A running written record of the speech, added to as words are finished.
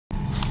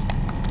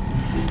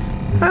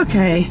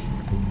Okay.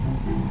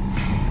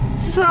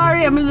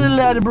 Sorry, I'm a little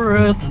out of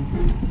breath.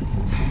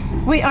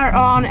 We are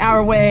on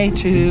our way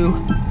to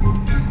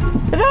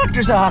the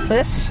doctor's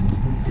office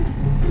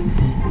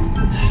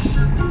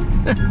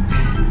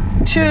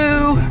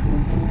to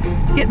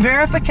get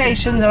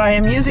verification that I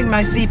am using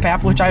my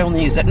CPAP, which I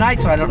only use at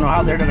night, so I don't know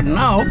how they're going to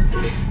know.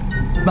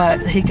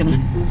 But he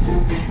can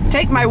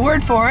take my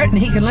word for it, and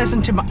he can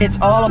listen to my...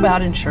 It's all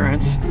about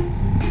insurance.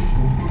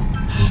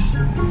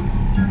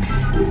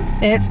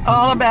 It's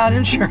all about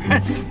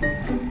insurance.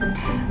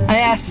 I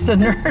asked the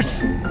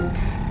nurse,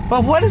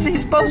 well, what is he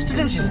supposed to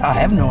do? She said, I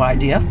have no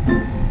idea.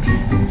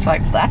 It's like,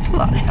 well, that's a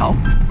lot of help.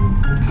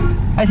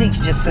 I think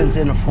he just sends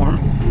in a form.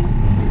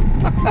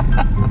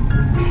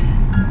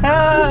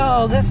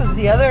 Oh, this is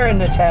the other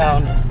end of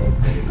town.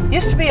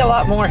 Used to be a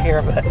lot more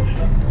here, but...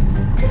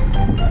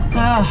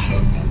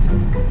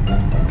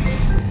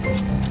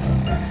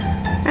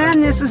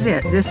 And this is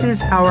it. This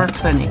is our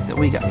clinic that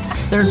we go.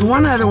 There's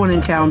one other one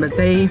in town, but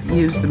they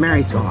use the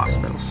Marysville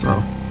Hospital,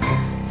 so...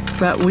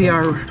 But we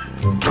are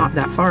not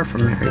that far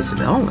from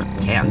Marysville,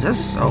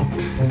 Kansas, so...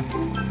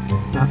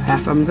 About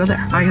half of them go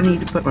there. I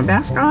need to put my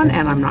mask on,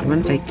 and I'm not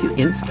going to take you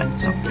inside,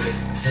 so...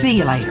 See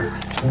you later.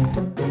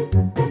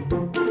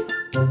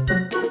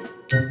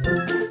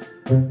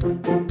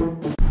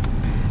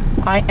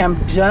 I am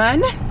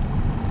done.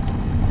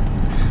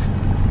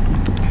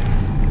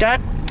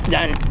 Done.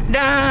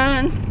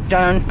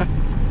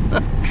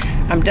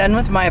 I'm done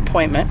with my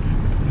appointment.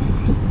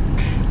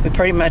 We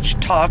pretty much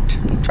talked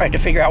and tried to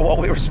figure out what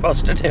we were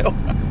supposed to do.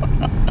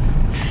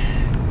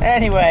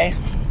 Anyway,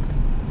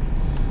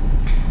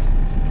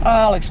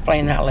 I'll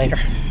explain that later.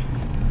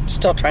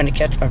 Still trying to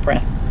catch my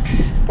breath.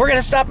 We're going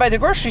to stop by the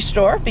grocery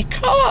store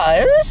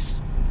because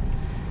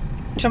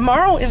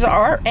tomorrow is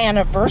our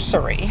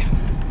anniversary.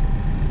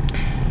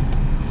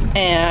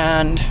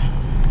 And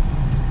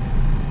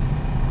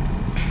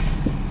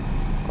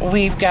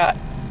we've got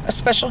a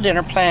special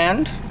dinner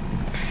planned.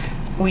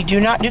 We do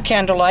not do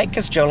candlelight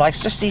because Joe likes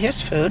to see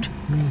his food.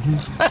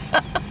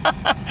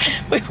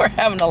 We were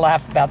having a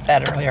laugh about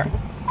that earlier.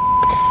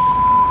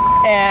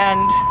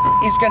 And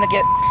we're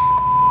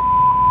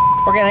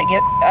gonna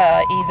get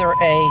either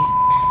a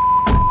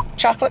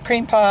chocolate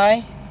cream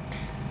pie,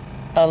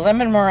 a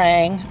lemon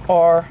meringue,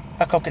 or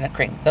a coconut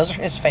cream. Those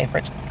are his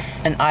favorites,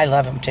 and I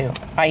love them too.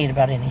 I eat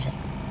about anything.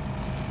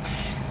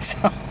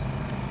 So,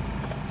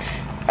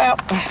 well,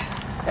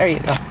 there you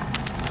go.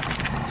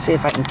 See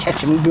if I can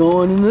catch him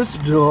going in this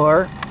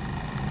door.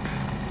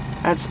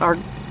 That's our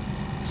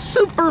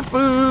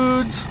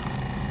superfoods.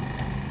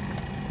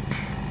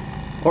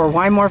 Or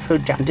Wymore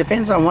Food Town.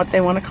 Depends on what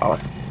they want to call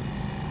it.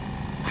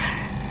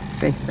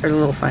 See, there's a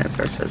little sign up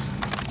there that says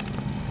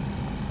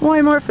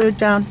Wymore Food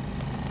Town.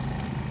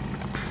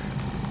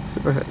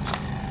 Superfoods.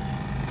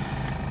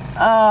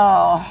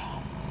 Oh.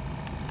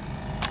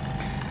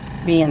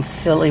 Being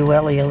silly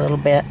willy a little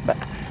bit, but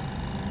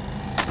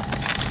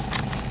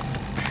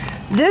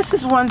this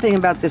is one thing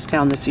about this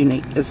town that's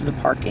unique, is the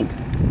parking.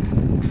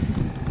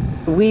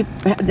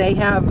 They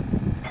have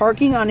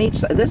parking on each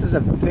side. This is a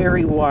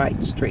very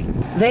wide street.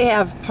 They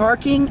have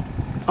parking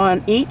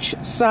on each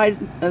side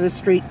of the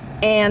street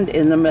and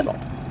in the middle.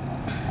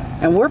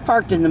 And we're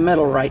parked in the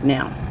middle right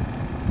now.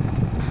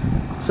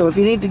 So if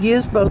you need to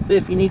use both,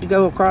 if you need to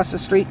go across the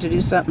street to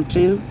do something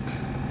too,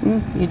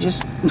 you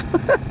just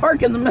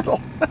park in the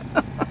middle.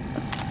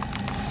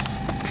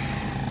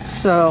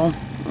 So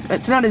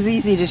it's not as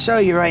easy to show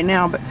you right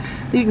now, but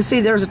you can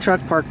see there's a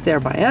truck parked there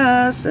by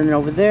us, and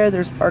over there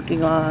there's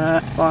parking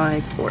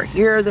lines, or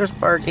here there's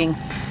parking.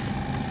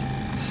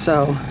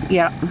 So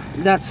yeah,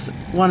 that's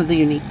one of the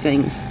unique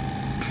things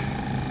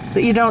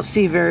that you don't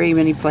see very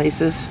many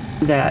places.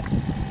 That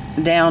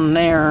down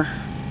there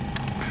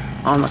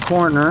on the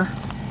corner,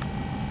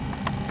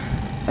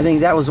 I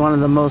think that was one of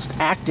the most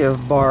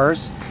active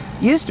bars.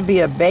 Used to be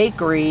a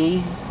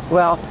bakery.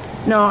 Well,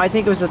 no, I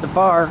think it was at the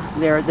bar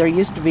there. There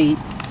used to be,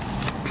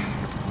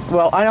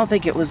 well, I don't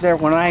think it was there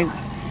when I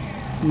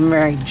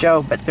married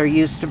Joe, but there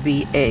used to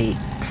be a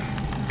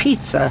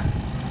pizza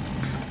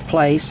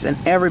place, and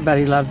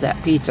everybody loved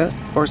that pizza.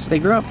 Of course, they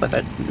grew up with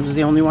it. It was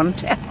the only one in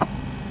town.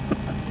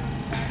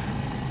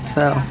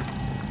 So,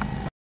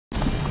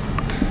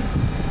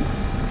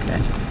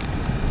 okay.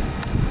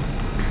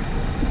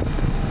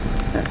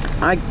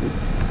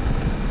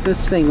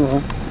 This thing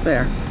will,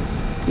 there.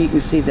 You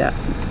can see that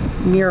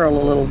mural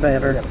a little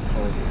better.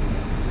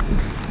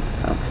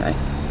 Okay.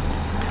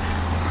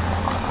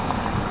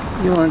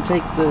 You want to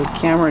take the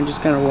camera and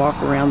just kind of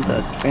walk around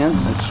the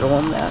fence and show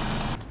them that?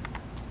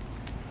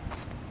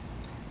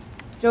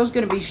 Joe's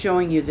going to be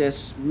showing you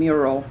this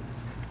mural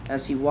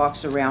as he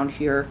walks around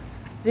here.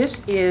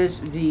 This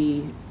is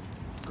the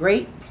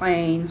Great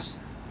Plains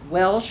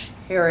Welsh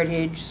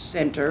Heritage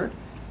Center.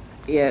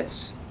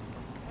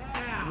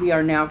 We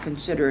are now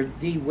considered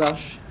the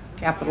Welsh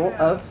capital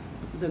of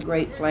the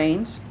Great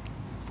Plains.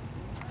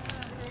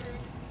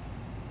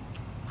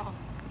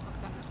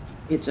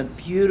 It's a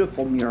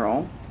beautiful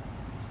mural.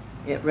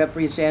 It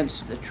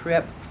represents the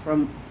trip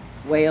from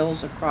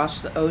Wales across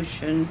the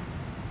ocean,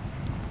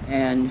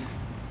 and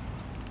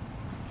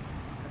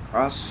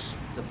across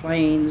the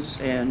plains,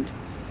 and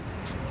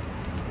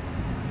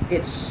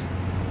it's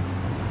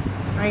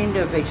kind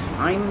of a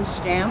time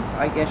stamp,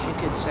 I guess you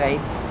could say.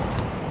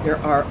 There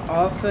are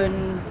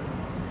often,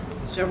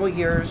 several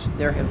years,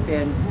 there have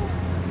been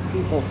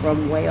people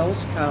from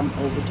Wales come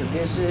over to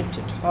visit,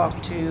 to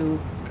talk to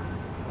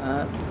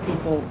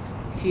people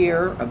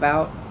here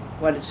about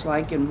what it's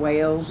like in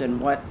Wales and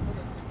what,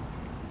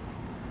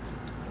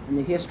 in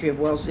the history of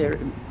Wales. They're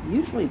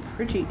usually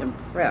pretty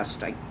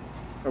impressed,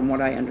 from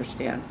what I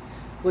understand,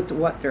 with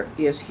what there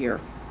is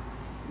here.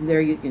 And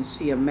there you can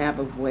see a map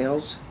of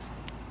Wales.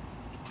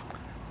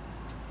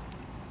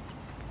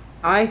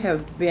 I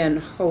have been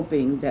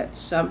hoping that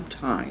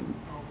sometime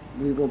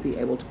we will be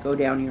able to go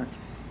down here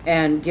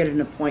and get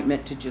an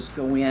appointment to just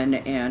go in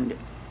and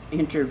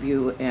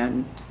interview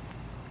and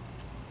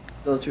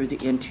go through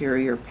the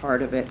interior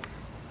part of it.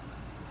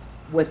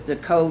 With the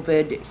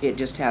COVID, it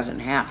just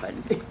hasn't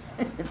happened.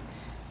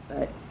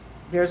 But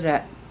there's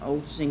that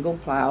old single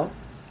plow.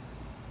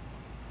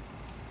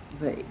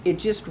 But it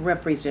just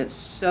represents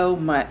so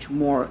much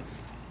more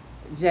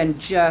than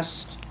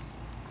just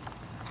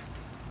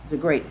the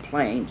Great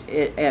Plains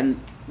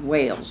and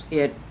Wales.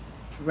 It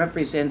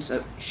represents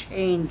a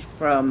change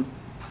from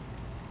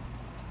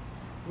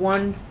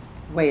one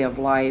way of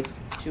life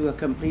to a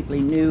completely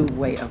new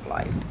way of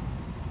life,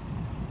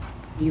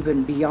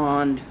 even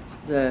beyond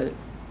the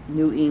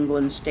New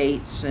England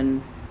states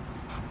and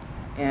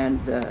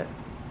the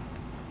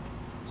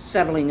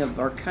settling of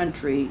our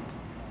country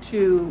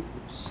to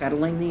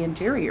settling the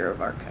interior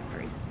of our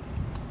country.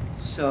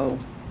 So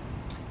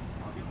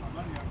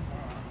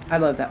I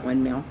love that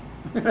windmill.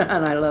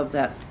 And I love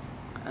that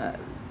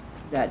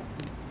that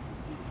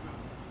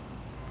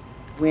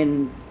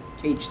wind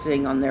cage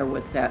thing on there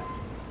with that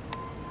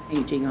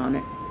painting on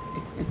it.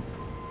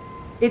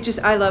 It just,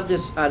 I love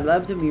this. I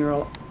love the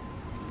mural.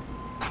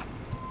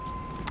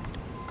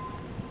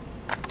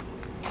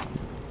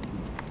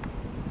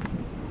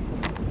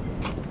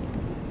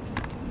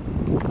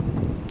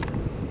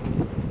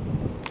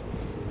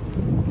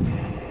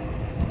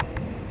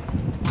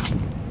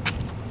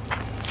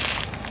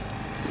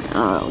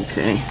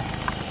 Okay.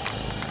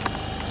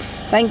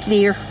 Thank you,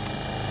 dear.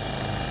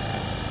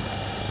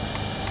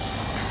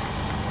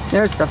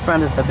 There's the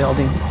front of the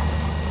building.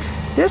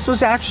 This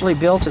was actually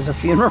built as a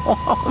funeral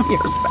home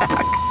years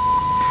back.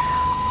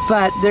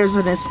 But there's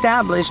an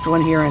established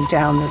one here in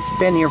town that's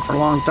been here for a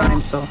long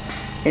time, so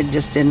it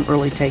just didn't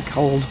really take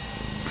hold.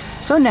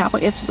 So now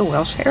it's the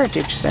Welsh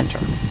Heritage Center.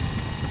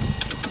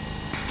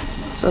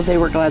 So they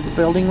were glad the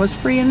building was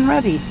free and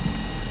ready.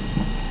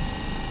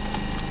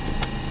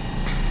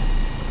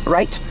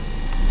 Right?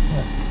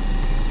 Yeah.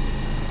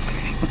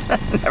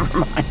 Never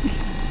mind.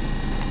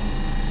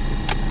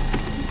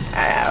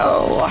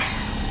 Oh.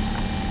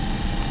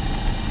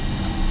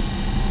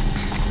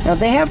 Now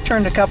they have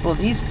turned a couple of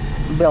these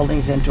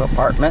buildings into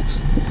apartments.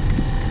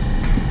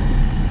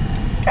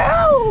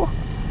 Oh!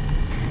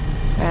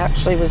 I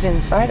actually was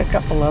inside a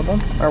couple of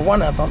them, or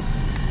one of them,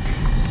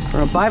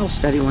 for a Bible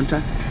study one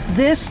time.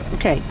 This,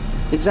 okay,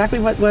 exactly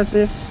what was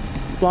this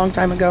a long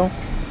time ago?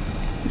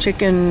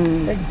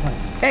 Chicken...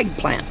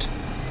 Eggplant.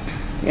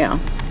 Yeah.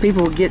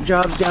 People would get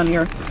jobs down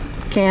here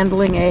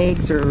candling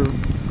eggs or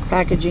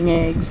packaging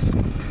eggs.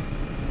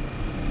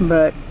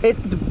 But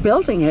the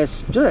building has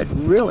stood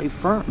really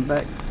firm,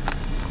 but...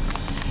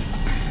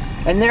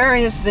 And there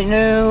is the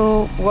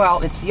new,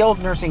 well, it's the old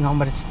nursing home,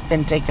 but it's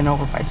been taken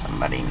over by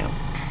somebody new,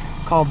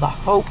 called the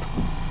Hope.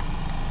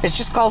 It's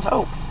just called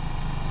Hope.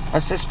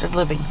 Assisted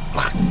living.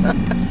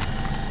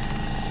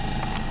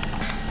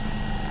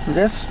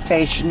 This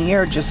station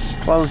here just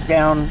closed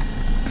down,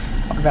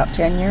 what, about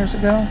 10 years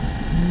ago?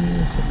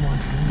 Yes,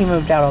 he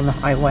moved out on the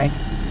highway.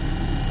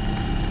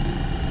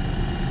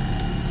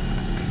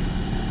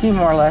 He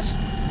more or less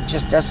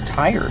just does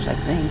tires, I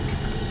think.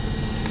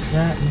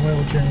 That and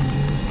oil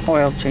changes.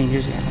 Oil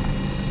changes, yeah.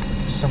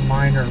 Some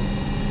minor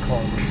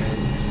car repair.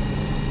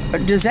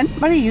 But does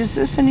anybody use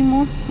this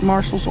anymore?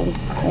 Marshall's old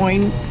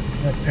coin?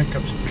 That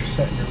pickup's been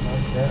sitting there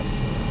like that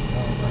for I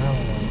don't know how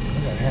long. I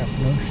got half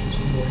notion to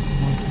see what he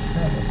wants to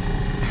sell.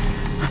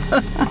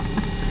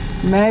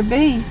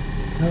 Maybe.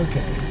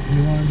 Okay.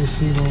 You wanted to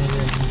see what it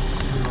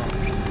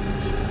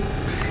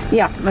is?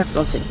 Yeah, let's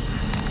go see.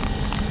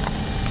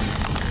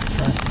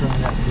 Try to throw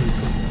that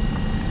vehicle.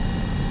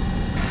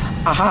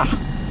 Aha.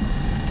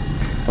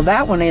 Well,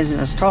 that one isn't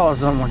as tall as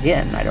the one we're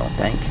getting, I don't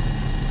think.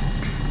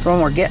 The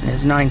one we're getting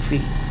is 9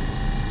 feet.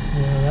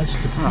 Well, that's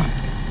the peak.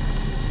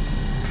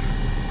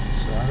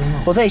 So I don't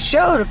know. Well, they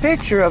showed a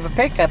picture of a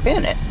pickup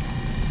in it.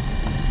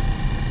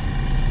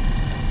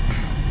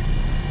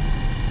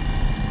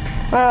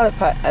 Well,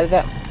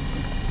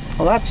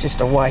 well, that's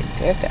just a white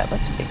pickup.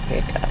 That's a big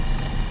pickup.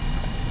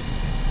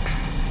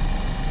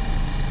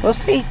 We'll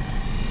see.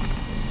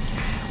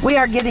 We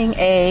are getting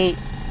a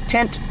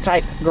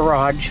tent-type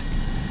garage.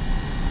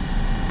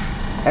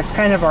 That's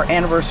kind of our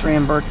anniversary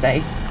and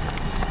birthday.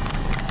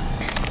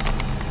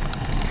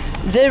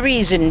 The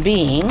reason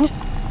being...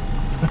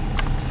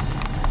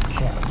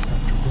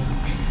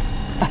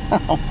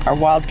 our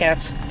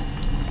wildcats.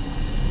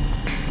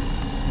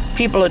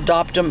 People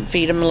adopt them,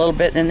 feed them a little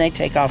bit, and then they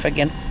take off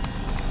again.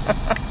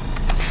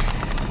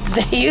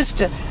 They used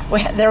to,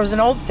 there was an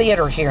old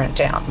theater here in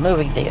town,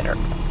 movie theater,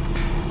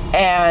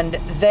 and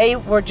they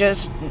were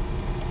just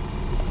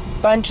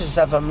bunches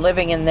of them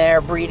living in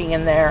there, breeding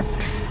in there,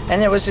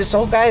 and there was this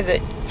old guy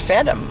that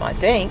fed them, I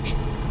think,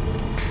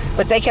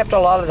 but they kept a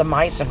lot of the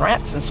mice and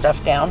rats and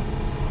stuff down.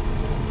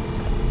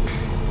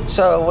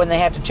 So when they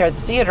had to tear the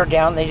theater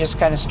down, they just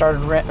kind of started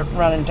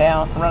running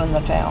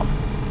the town.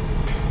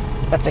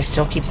 But they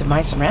still keep the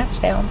mice and rats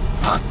down.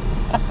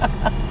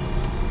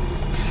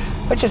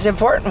 Which is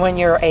important when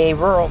you're a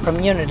rural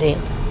community.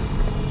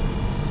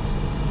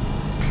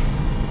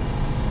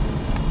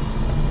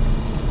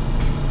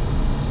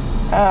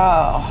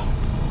 Oh.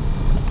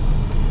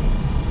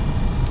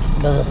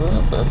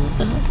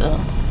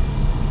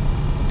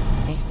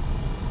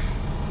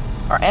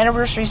 Our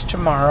anniversary's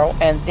tomorrow,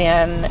 and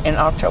then in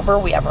October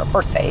we have our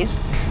birthdays.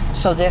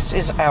 So this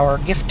is our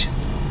gift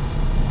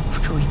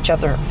to each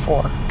other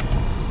for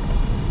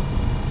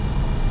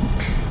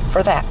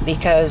that,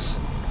 because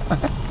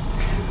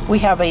we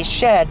have a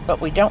shed,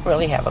 but we don't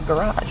really have a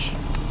garage.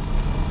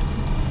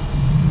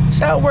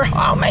 So we're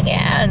home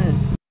again.